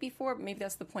been hit before, but maybe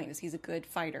that's the point, is he's a good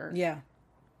fighter. Yeah.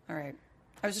 All right.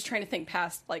 I was just trying to think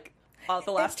past, like,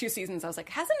 the last two seasons. I was like,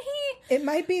 hasn't he? It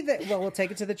might be that, well, we'll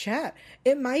take it to the chat.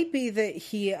 It might be that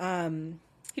he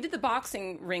did the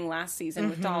boxing ring last season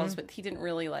with dolls, but he didn't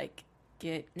really, like,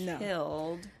 get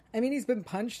killed. I mean, he's been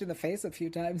punched in the face a few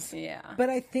times. Yeah. But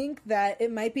I think that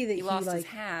it might be that he lost like, his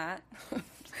hat.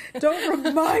 Don't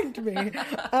remind me.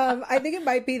 I think it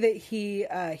might be that he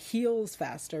heals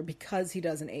faster because he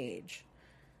doesn't age.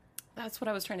 That's what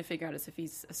I was trying to figure out, is if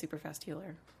he's a super fast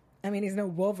healer. I mean, he's no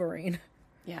Wolverine.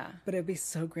 Yeah. But it'd be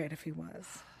so great if he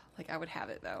was. Like, I would have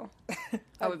it, though.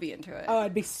 I would be into it. Oh,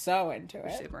 I'd be so into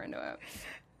it. Super into it.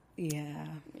 Yeah.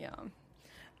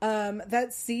 Yeah.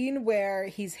 That scene where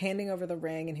he's handing over the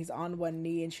ring and he's on one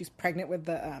knee and she's pregnant with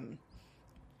the,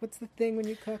 what's the thing when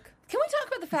you cook? Can we talk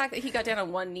about the fact that he got down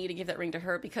on one knee to give that ring to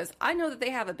her? Because I know that they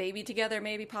have a baby together,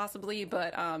 maybe, possibly,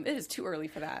 but it is too early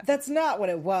for that. That's not what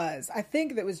it was. I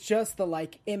think that was just the,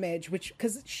 like, image, which,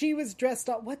 because she was dressed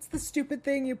up. What's the stupid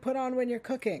thing you put on when you're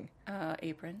cooking?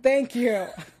 Apron. Thank you.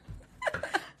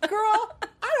 Girl,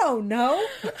 I don't know.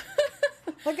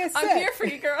 Like I said. I'm here for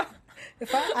you, girl.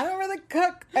 If I don't really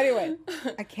cook. Anyway,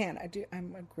 I can.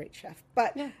 I'm a great chef.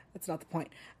 But that's not the point.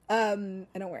 I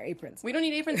don't wear aprons. We don't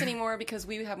need aprons anymore because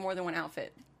we have more than one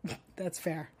outfit. That's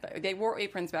fair. They wore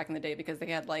aprons back in the day because they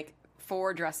had, like,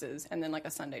 4 dresses and then, like,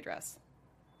 a Sunday dress.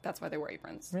 That's why they wore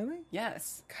aprons. Really?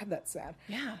 Yes. God, that's sad.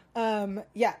 Yeah.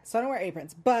 Yeah, so I don't wear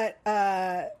aprons. But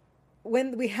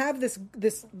when we have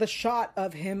the shot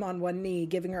of him on one knee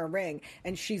giving her a ring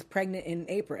and she's pregnant in an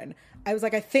apron, I was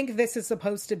like, I think this is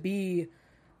supposed to be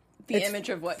the image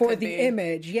of what for could the be.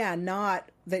 image. Yeah, not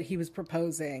that he was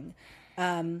proposing.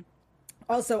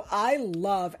 Also, I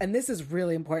love, and this is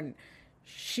really important,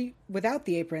 she, without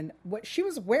the apron, what she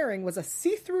was wearing was a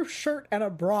see-through shirt and a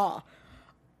bra.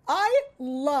 I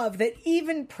love that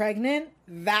even pregnant,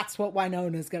 that's what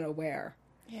Winona's going to wear.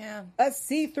 Yeah. A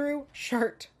see-through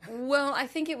shirt. Well, I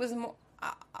think it was more,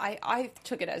 I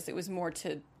took it as it was more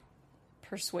to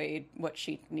persuade what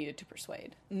she needed to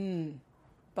persuade.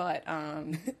 But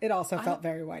it also felt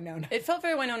very Winona. It felt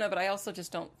very Winona, but I also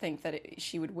just don't think that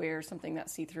she would wear something that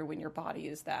see-through when your body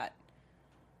is that.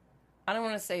 I don't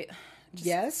want to say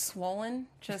Yes. Swollen,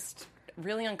 just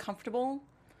really uncomfortable.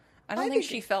 I don't think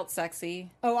she felt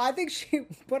sexy. Oh, I think she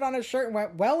put on a shirt and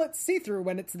went, well, it's see-through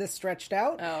when it's this stretched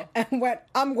out. Oh. And went,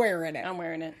 I'm wearing it. I'm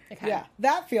wearing it. Okay. Yeah,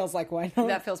 that feels like Winona.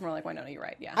 That feels more like Winona, you're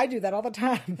right, yeah. I do that all the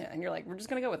time. Yeah, and you're like, we're just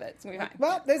going to go with it. It's going to be fine.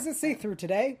 Well, this is see-through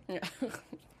today. Yeah.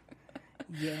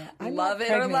 Yeah. I'm Love not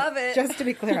it or pregnant. love it. Just to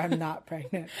be clear, I'm not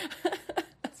pregnant.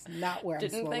 It's not where I'm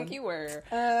Didn't swollen. think you were.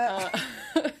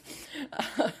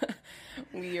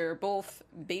 We are both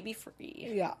baby free.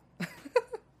 Yeah.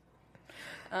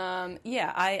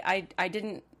 Yeah, I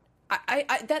didn't.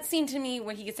 That scene to me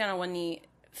when he gets down on one knee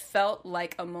felt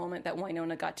like a moment that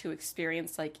Winona got to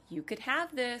experience. Like, you could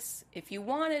have this if you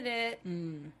wanted it.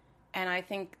 And I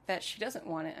think that she doesn't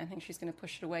want it. I think she's going to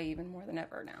push it away even more than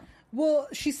ever now. Well,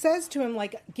 she says to him,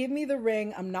 like, give me the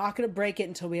ring. I'm not going to break it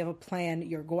until we have a plan.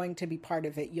 You're going to be part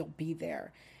of it. You'll be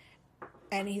there.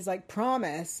 And he's like,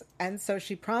 promise. And so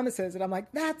she promises. And I'm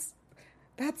like, that's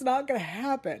not going to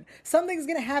happen. Something's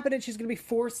going to happen and she's going to be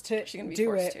forced to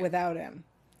do it without him.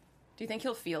 Do you think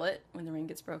he'll feel it when the ring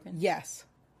gets broken? Yes.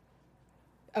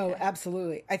 Oh,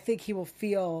 absolutely. I think he will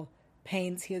feel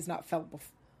pains he has not felt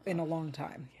in a long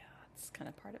time. Yeah, it's kind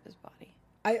of part of his body.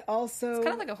 I also... It's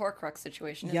kind of like a Horcrux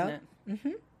situation, isn't it? Mm-hmm.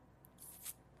 Yeah.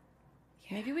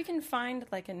 Maybe we can find,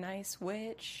 like, a nice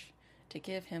witch to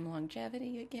give him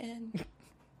longevity again. Is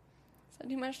that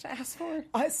too much to ask for?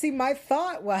 See, my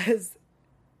thought was...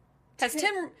 Has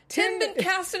Tim been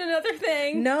cast in another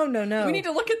thing? No. We need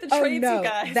to look at the trades, you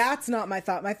guys. That's not my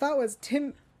thought. My thought was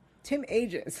Tim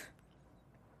ages.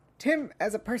 Tim,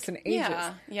 as a person, ages.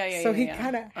 Yeah. So he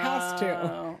kind of has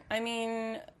to. I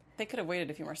mean, they could have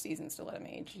waited a few more seasons to let him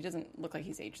age. He doesn't look like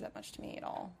he's aged that much to me at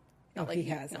all. Not like he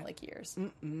hasn't. Not like years.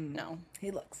 Mm-mm. No.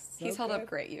 He looks so He's held good. up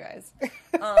great, you guys.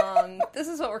 This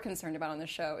is what we're concerned about on the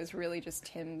show, is really just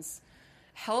Tim's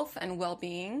health and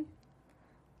well-being.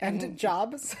 And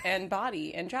jobs. And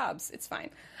body and jobs. It's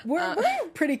fine. We're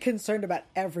pretty concerned about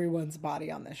everyone's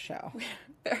body on this show.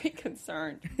 Very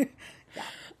concerned.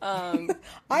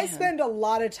 I spend a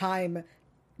lot of time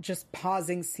just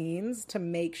pausing scenes to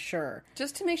make sure.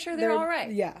 Just to make sure they're all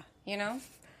right. Yeah. You know?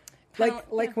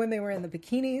 Like when they were in the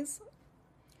bikinis.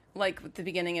 Like at the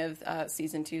beginning of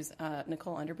season 2's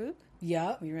Nicole Underboob.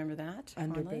 Yeah. We remember that.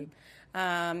 Underboob.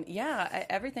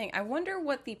 Everything. I wonder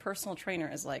what the personal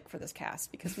trainer is like for this cast,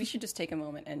 because we should just take a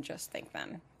moment and just thank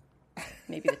them.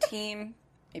 Maybe the team.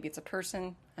 Maybe it's a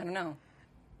person. I don't know.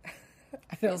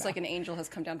 It feels like an angel has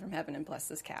come down from heaven and blessed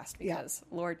this cast, because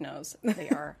Lord knows they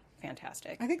are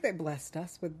fantastic. I think they blessed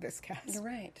us with this cast. You're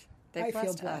right. I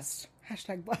feel blessed.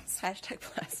 Hashtag blessed. Hashtag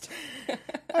blessed.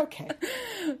 Okay.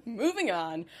 Moving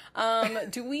on.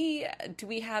 Do we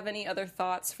have any other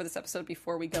thoughts for this episode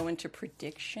before we go into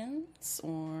predictions?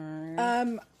 Or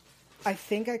I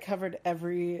think I covered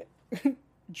every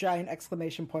giant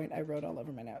exclamation point I wrote all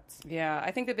over my notes. Yeah,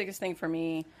 I think the biggest thing for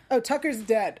me... Oh, Tucker's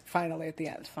dead, finally, at the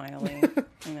end. Finally.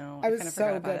 I know. I was kind of so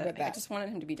forgot about good with that. I just wanted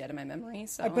him to be dead in my memory,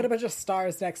 so... I put a bunch of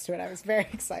stars next to it. I was very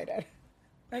excited.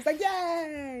 I was like,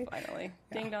 yay! Finally.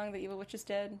 Ding Dong, the Evil Witch is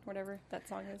dead, whatever that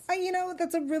song is.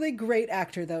 That's a really great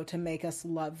actor, though, to make us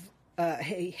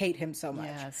hate him so much.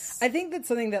 Yes. I think that's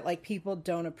something that, like, people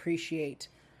don't appreciate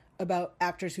about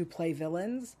actors who play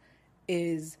villains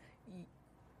is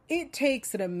it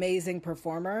takes an amazing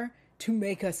performer to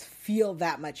make us feel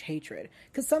that much hatred.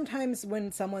 Because sometimes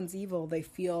when someone's evil, they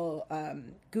feel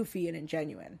goofy and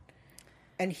ingenuine.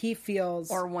 And he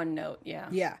feels... Or one note, yeah.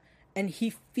 Yeah. And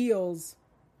he feels...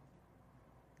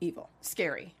 evil.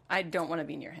 Scary. I don't want to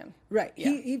be near him. Right.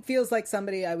 Yeah. He feels like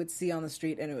somebody I would see on the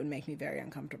street and it would make me very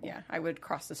uncomfortable. Yeah, I would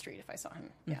cross the street if I saw him.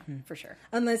 Yeah, for sure.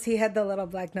 Unless he had the little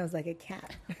black nose like a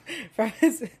cat from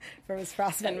his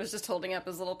frostbite. And was just holding up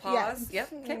his little paws. Yeah.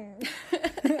 Yep.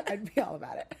 Okay. I'd be all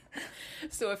about it.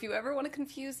 So if you ever want to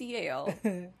confuse Yale,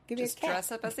 just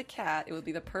dress up as a cat. It would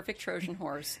be the perfect Trojan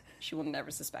horse. She will never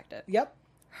suspect it. Yep.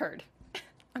 Heard.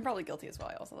 I'm probably guilty as well.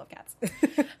 I also love cats.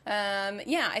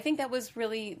 I think that was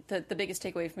really the biggest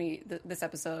takeaway for me this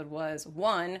episode was,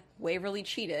 1, Waverly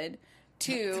cheated.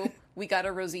 2, we got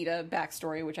a Rosita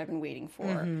backstory, which I've been waiting for.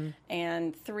 Mm-hmm.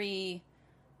 And 3,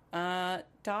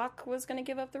 Doc was going to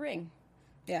give up the ring.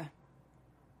 Yeah.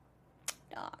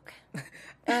 Doc.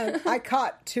 I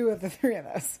caught 2 of the 3 of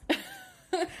those.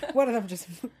 One of them just...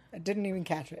 I didn't even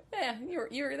catch it. Yeah,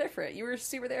 you were there for it. You were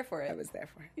super there for it. I was there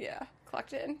for it. Yeah,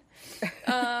 clocked in.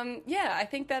 I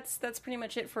think that's pretty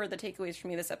much it for the takeaways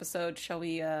from me this episode. Shall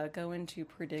we go into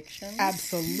predictions?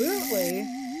 Absolutely.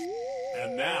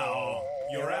 And now,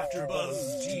 your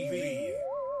AfterBuzz TV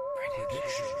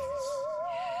predictions.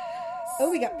 Oh,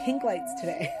 we got pink lights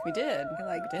today. We did. I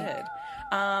like we did.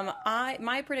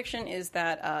 My prediction is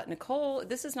that Nicole.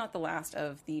 This is not the last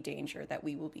of the danger that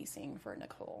we will be seeing for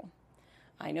Nicole.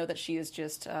 I know that she is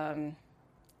just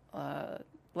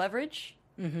leverage,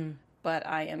 but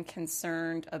I am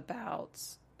concerned about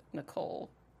Nicole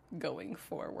going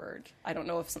forward. I don't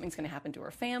know if something's going to happen to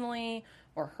her family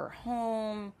or her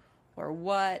home or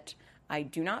what. I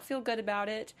do not feel good about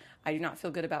it. I do not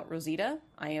feel good about Rosita.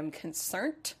 I am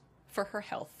concerned for her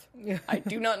health. I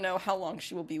do not know how long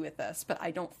she will be with us, but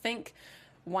I don't think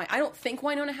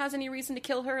Winona has any reason to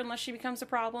kill her unless she becomes a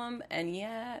problem, and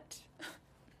yet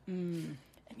I'm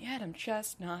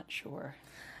just not sure.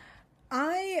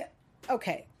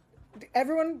 Okay.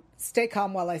 Everyone stay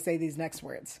calm while I say these next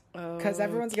words, because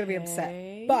everyone's going to be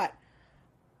upset. But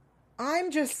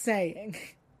I'm just saying,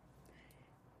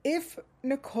 if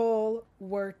Nicole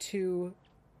were to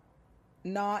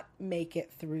not make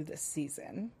it through this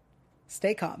season,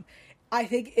 stay calm. I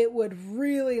think it would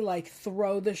really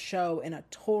throw the show in a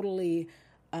totally,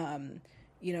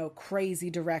 crazy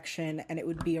direction, and it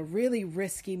would be a really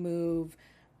risky move,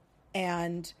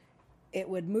 and it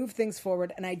would move things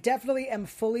forward. And I definitely am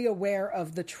fully aware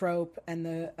of the trope and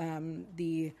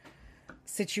the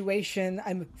situation.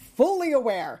 I'm fully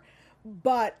aware,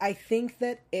 but I think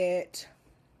that it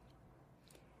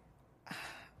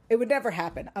would never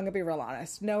happen. I'm going to be real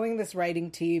honest. Knowing this writing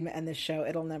team and this show,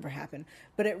 it'll never happen.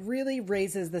 But it really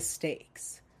raises the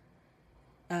stakes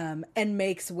and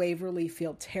makes Waverly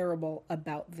feel terrible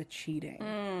about the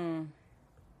cheating.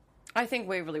 I think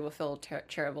Waverly will feel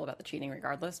terrible about the cheating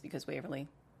regardless because Waverly.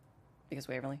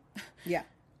 Yeah.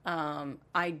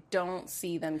 I don't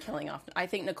see them killing off. I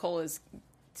think Nicole is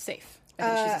safe. I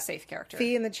think she's a safe character.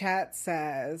 Fee in the chat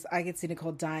says, I could see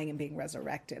Nicole dying and being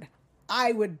resurrected.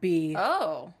 I would be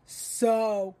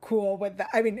so cool with that.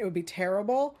 I mean, it would be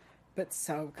terrible, but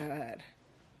so good.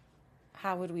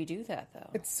 How would we do that, though?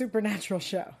 It's a supernatural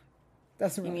show.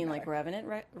 Doesn't you really mean matter. like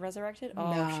Revenant resurrected?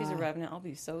 Oh, Nah. if she's a Revenant, I'll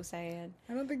be so sad.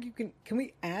 I don't think you can. Can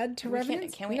we add to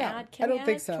Revenants? Can we No, add? I don't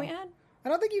think so. Can we add? I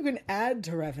don't think you can add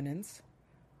to Revenants.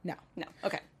 No. No.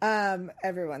 Okay.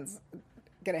 Everyone's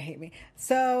gonna hate me.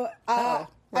 So,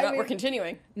 we're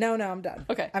continuing. No, I'm done.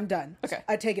 Okay. I'm done. Okay.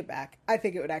 I take it back. I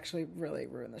think it would actually really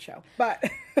ruin the show. But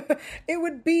it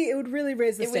would really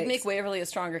raise the stakes. It would make Waverly a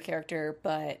stronger character,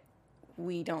 but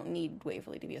we don't need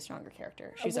Waverly to be a stronger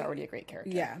character. She's already a great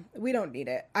character. Yeah, we don't need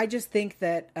it. I just think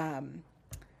that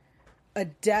a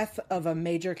death of a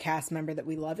major cast member that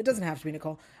we love, it doesn't have to be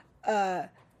Nicole.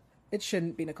 It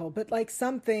shouldn't be Nicole, but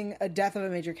a death of a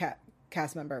major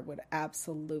cast member would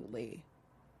absolutely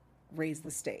raise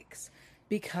the stakes.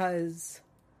 Because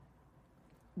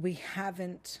we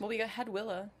haven't... Well, we had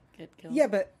Willa get killed. Yeah,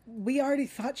 but we already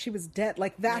thought she was dead.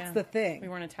 That's the thing. We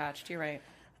weren't attached. You're right.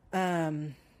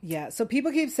 Yeah, so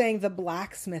people keep saying the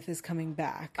blacksmith is coming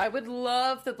back. I would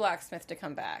love the blacksmith to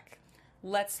come back.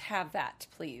 Let's have that,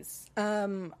 please.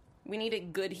 We need a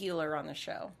good healer on the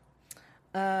show.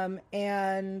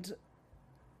 And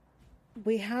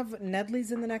we have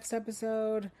Nedley's in the next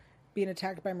episode being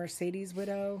attacked by Mercedes'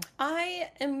 widow. I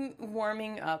am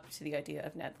warming up to the idea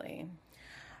of Nedley.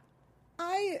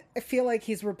 I feel like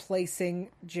he's replacing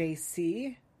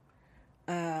JC.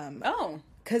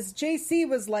 Because JC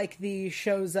was like the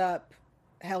shows up,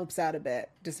 helps out a bit,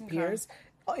 disappears,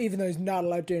 even though he's not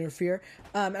allowed to interfere.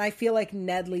 And I feel like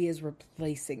Nedley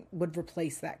would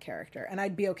replace that character. And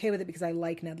I'd be okay with it because I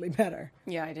like Nedley better.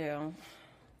 Yeah, I do.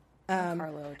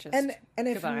 Carlo just and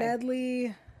if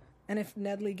goodbye.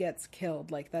 Nedley gets killed,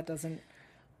 that doesn't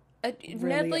really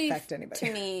Nedley, affect anybody.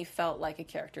 To me, felt like a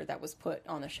character that was put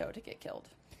on the show to get killed.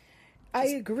 I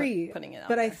agree, putting it out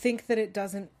but there. I think that it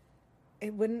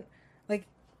wouldn't,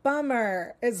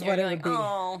 bummer is what it would be.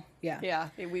 Oh, yeah,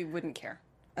 we wouldn't care.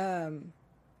 But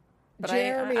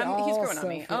Jeremy he's growing also on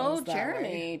me. feels Oh, that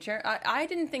Jeremy. I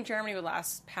didn't think Jeremy would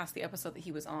last past the episode that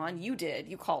he was on. You did.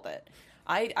 You called it.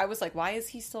 I was like, why is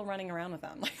he still running around with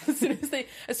them? As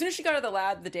soon as she got out of the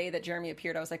lab the day that Jeremy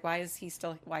appeared, I was like, why is he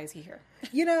here?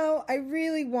 I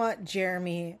really want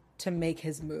Jeremy to make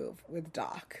his move with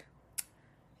Doc.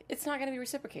 It's not going to be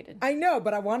reciprocated. I know,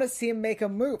 but I want to see him make a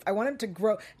move. I want him to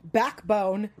grow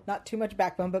backbone, not too much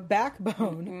backbone, but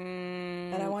backbone.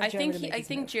 And I want Jeremy to make his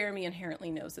move. Jeremy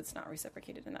inherently knows it's not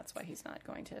reciprocated, and that's why he's not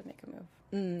going to make a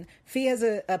move. Fee has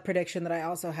a prediction that I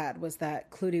also had, was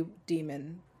that Clutie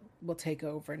Demon will take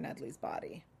over Nedley's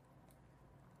body.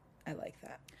 I like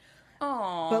that.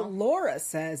 Aww. But Laura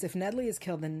says if Nedley is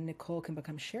killed, then Nicole can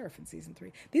become sheriff in season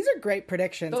 3. These are great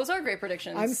predictions. Those are great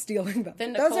predictions. I'm stealing them.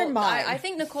 Then Those are mine. I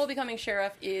think Nicole becoming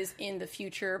sheriff is in the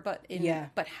future, but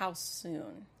how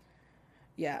soon?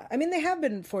 Yeah. I mean, they have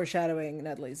been foreshadowing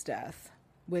Nedley's death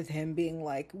with him being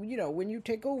like, you know, when you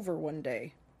take over one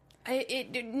day.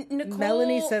 Nicole,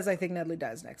 Melanie says, I think Nedley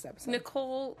dies next episode.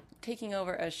 Nicole taking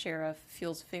over as sheriff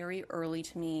feels very early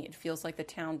to me. It feels like the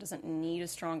town doesn't need a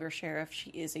stronger sheriff.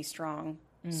 She is a strong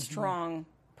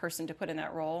person to put in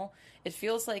that role. It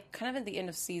feels like kind of at the end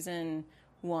of season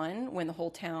 1 when the whole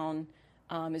town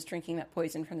is drinking that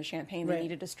poison from the champagne. They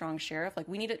needed a strong sheriff. Like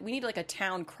we need like a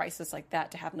town crisis like that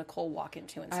to have Nicole walk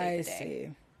into and save the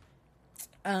day.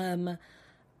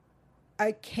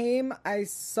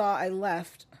 I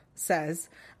left, says,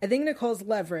 I think Nicole's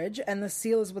leverage and the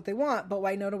seal is what they want, but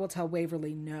Wynonna will tell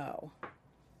Waverly no.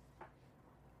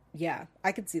 Yeah,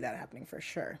 I could see that happening for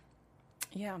sure.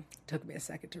 Yeah. Took me a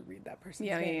second to read that person's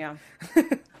name. Yeah.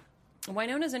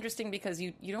 Wynonna's interesting because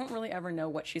you don't really ever know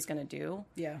what she's going to do.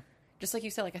 Yeah. Just like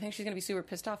you said, like, I think she's going to be super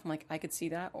pissed off. I'm like, I could see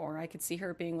that. Or I could see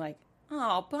her being like,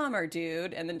 oh, bummer,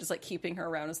 dude. And then just, like, keeping her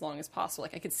around as long as possible.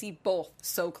 Like, I could see both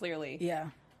so clearly. Yeah.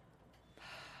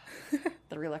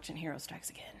 The reluctant hero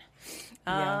strikes again.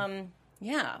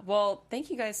 Yeah. Well, thank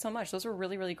you guys so much. Those were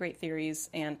really, really great theories.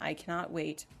 And I cannot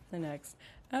wait for the next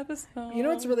episode. You know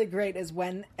what's really great is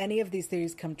when any of these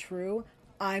theories come true,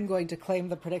 I'm going to claim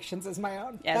the predictions as my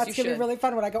own. Yes, that's going to be really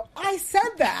fun when I go, I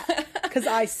said that! Because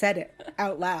I said it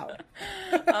out loud.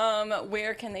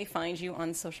 Where can they find you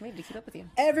on social media to keep up with you?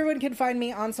 Everyone can find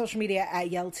me on social media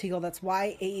at Yaeltygel. That's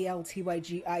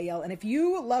YAELTYGIL. And if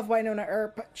you love Wynonna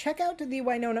Earp, check out the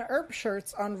Wynonna Earp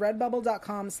shirts on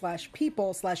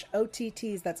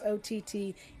redbubble.com/people/OTTs. That's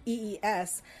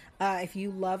OTTEES. If you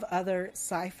love other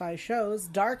sci-fi shows,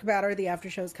 Dark Matter, the after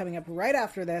show is coming up right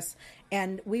after this.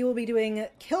 And we will be doing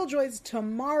Killjoys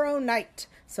tomorrow night.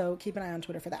 So keep an eye on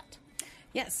Twitter for that.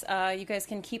 Yes, you guys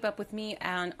can keep up with me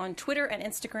on Twitter and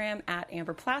Instagram at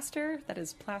Amber Plaster. That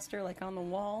is plaster like on the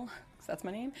wall, because that's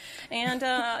my name. And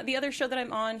the other show that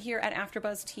I'm on here at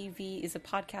AfterBuzz TV is a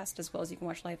podcast, as well as you can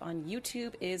watch live on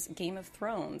YouTube, is Game of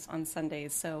Thrones on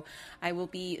Sundays. So I will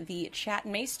be the chat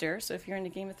maester. So if you're into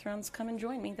Game of Thrones, come and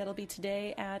join me. That'll be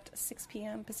today at 6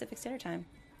 p.m. Pacific Standard Time.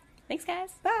 Thanks,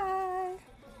 guys. Bye.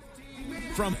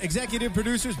 From executive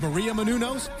producers Maria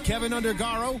Menounos, Kevin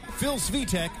Undergaro, Phil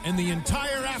Svitek, and the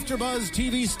entire AfterBuzz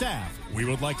TV staff, we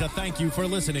would like to thank you for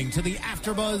listening to the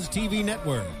AfterBuzz TV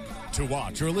network. To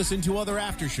watch or listen to other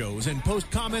after shows and post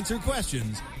comments or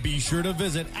questions, be sure to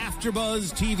visit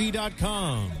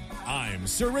AfterBuzzTV.com. I'm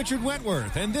Sir Richard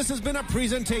Wentworth, and this has been a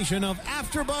presentation of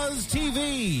AfterBuzz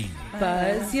TV.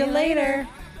 Buzz you later.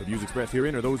 The views expressed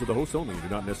herein are those of the hosts only and do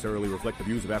not necessarily reflect the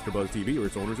views of AfterBuzz TV or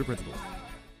its owners or principals.